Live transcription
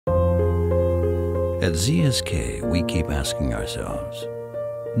At ZSK, we keep asking ourselves,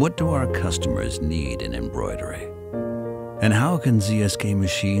 what do our customers need in embroidery? And how can ZSK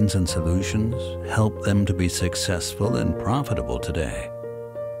Machines and Solutions help them to be successful and profitable today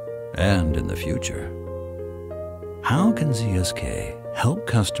and in the future? How can ZSK help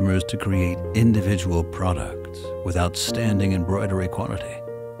customers to create individual products with outstanding embroidery quality?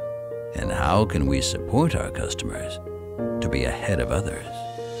 And how can we support our customers to be ahead of others?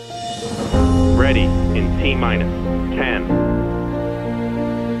 Ready in T-minus 10,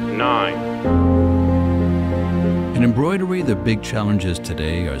 9. In embroidery, the big challenges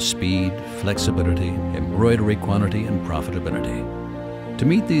today are speed, flexibility, embroidery quantity, and profitability. To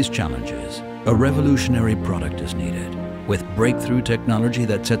meet these challenges, a revolutionary product is needed, with breakthrough technology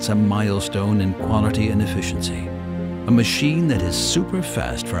that sets a milestone in quality and efficiency. A machine that is super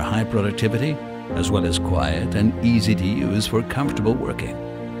fast for high productivity, as well as quiet and easy to use for comfortable working.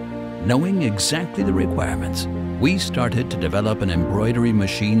 Knowing exactly the requirements, we started to develop an embroidery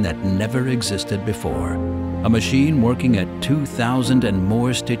machine that never existed before. A machine working at 2,000 and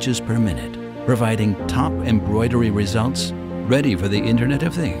more stitches per minute, providing top embroidery results, ready for the Internet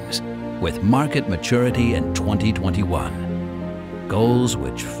of Things, with market maturity in 2021. Goals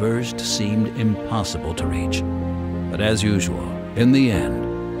which first seemed impossible to reach. But as usual, in the end,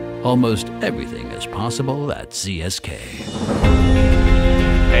 almost everything is possible at ZSK.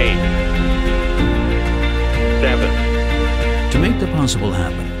 8, 7. To make the possible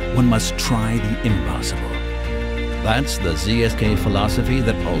happen, one must try the impossible. That's the ZSK philosophy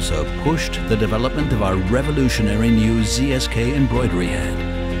that also pushed the development of our revolutionary new ZSK embroidery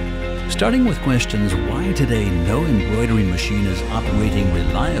head. Starting with questions why today no embroidery machine is operating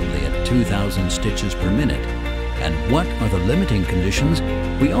reliably at 2,000 stitches per minute, and what are the limiting conditions,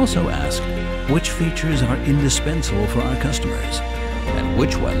 we also asked which features are indispensable for our customers and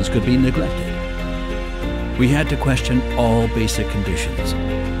which ones could be neglected. We had to question all basic conditions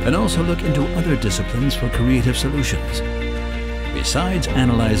and also look into other disciplines for creative solutions. Besides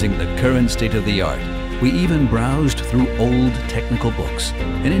analyzing the current state of the art, we even browsed through old technical books.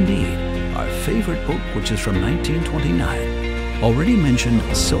 And indeed, our favorite book, which is from 1929, already mentioned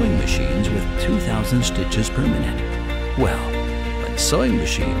sewing machines with 2,000 stitches per minute. Well, when sewing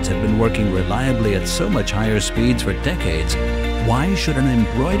machines have been working reliably at so much higher speeds for decades, why should an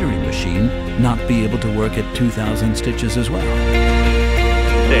embroidery machine not be able to work at 2,000 stitches as well?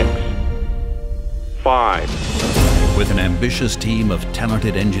 6, 5. With an ambitious team of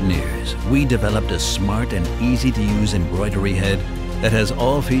talented engineers, we developed a smart and easy-to-use embroidery head that has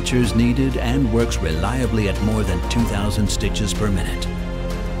all features needed and works reliably at more than 2,000 stitches per minute.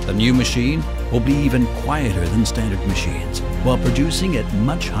 The new machine will be even quieter than standard machines, while producing at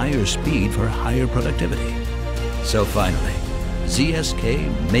much higher speed for higher productivity. So finally,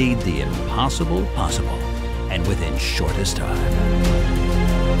 ZSK made the impossible possible, and within shortest time.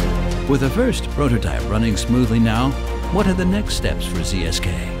 With the first prototype running smoothly now, what are the next steps for ZSK?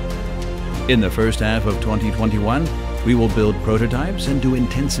 In the first half of 2021, we will build prototypes and do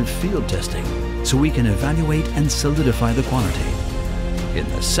intensive field testing so we can evaluate and solidify the quantity. In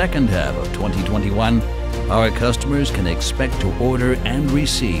the second half of 2021, our customers can expect to order and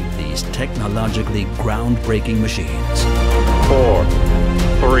receive these technologically groundbreaking machines. 4,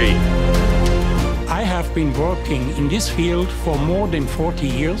 3. I have been working in this field for more than 40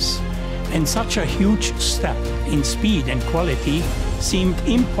 years, and such a huge step in speed and quality seemed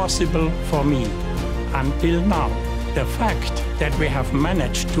impossible for me until now. The fact that we have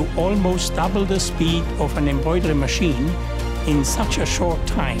managed to almost double the speed of an embroidery machine in such a short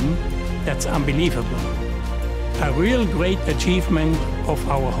time, that's unbelievable. A real great achievement of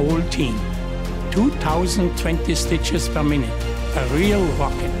our whole team. 2,020 stitches per minute, a real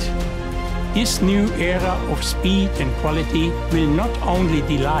rocket. This new era of speed and quality will not only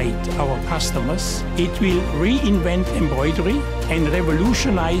delight our customers, it will reinvent embroidery and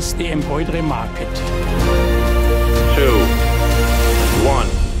revolutionize the embroidery market. 2, 1.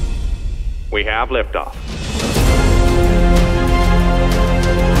 We have liftoff.